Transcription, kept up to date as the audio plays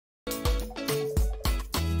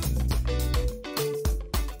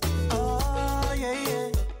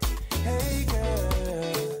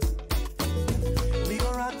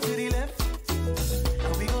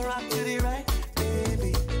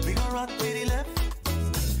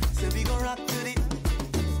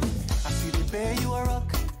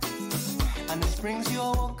springs you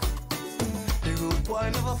walk. The road boy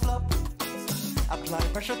never flop. Apply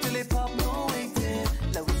pressure till it pop, no waiting.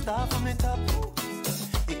 Let we start from the top.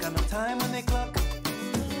 You got no time on the clock.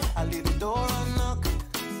 I leave the door unlocked.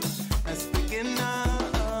 Let's begin now.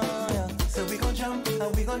 Yeah. So we gon' jump,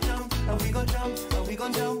 and we gon' jump, and we gon' jump, and we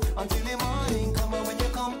gon' jump until the morning. Come on when you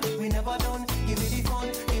come, we never done. Give me the fun,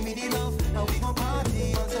 give me the love, and we gon'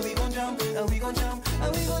 party. So we gon' jump, and we gon' jump,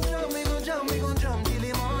 and we gon' jump, we gon' jump, we gon' jump till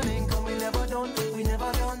the morning. Come, we never done, we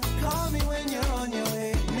never done. Call me when you're on your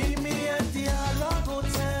way. Meet me at the Hard Rock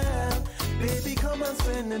Hotel. Baby, come and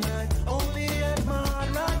spend the night only at my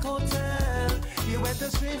Hard Rock Hotel. You wet the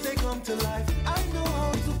streams, they come to life. I know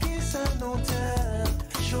how to kiss and don't tell.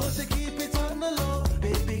 Sure to keep it on the low.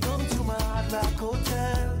 Baby, come to my Hard Rock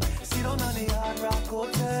Hotel. Sit down on the Hard Rock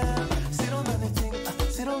Hotel. Sit down on the thing,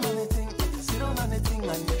 sit down on the thing, sit down on the thing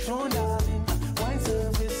and you show down.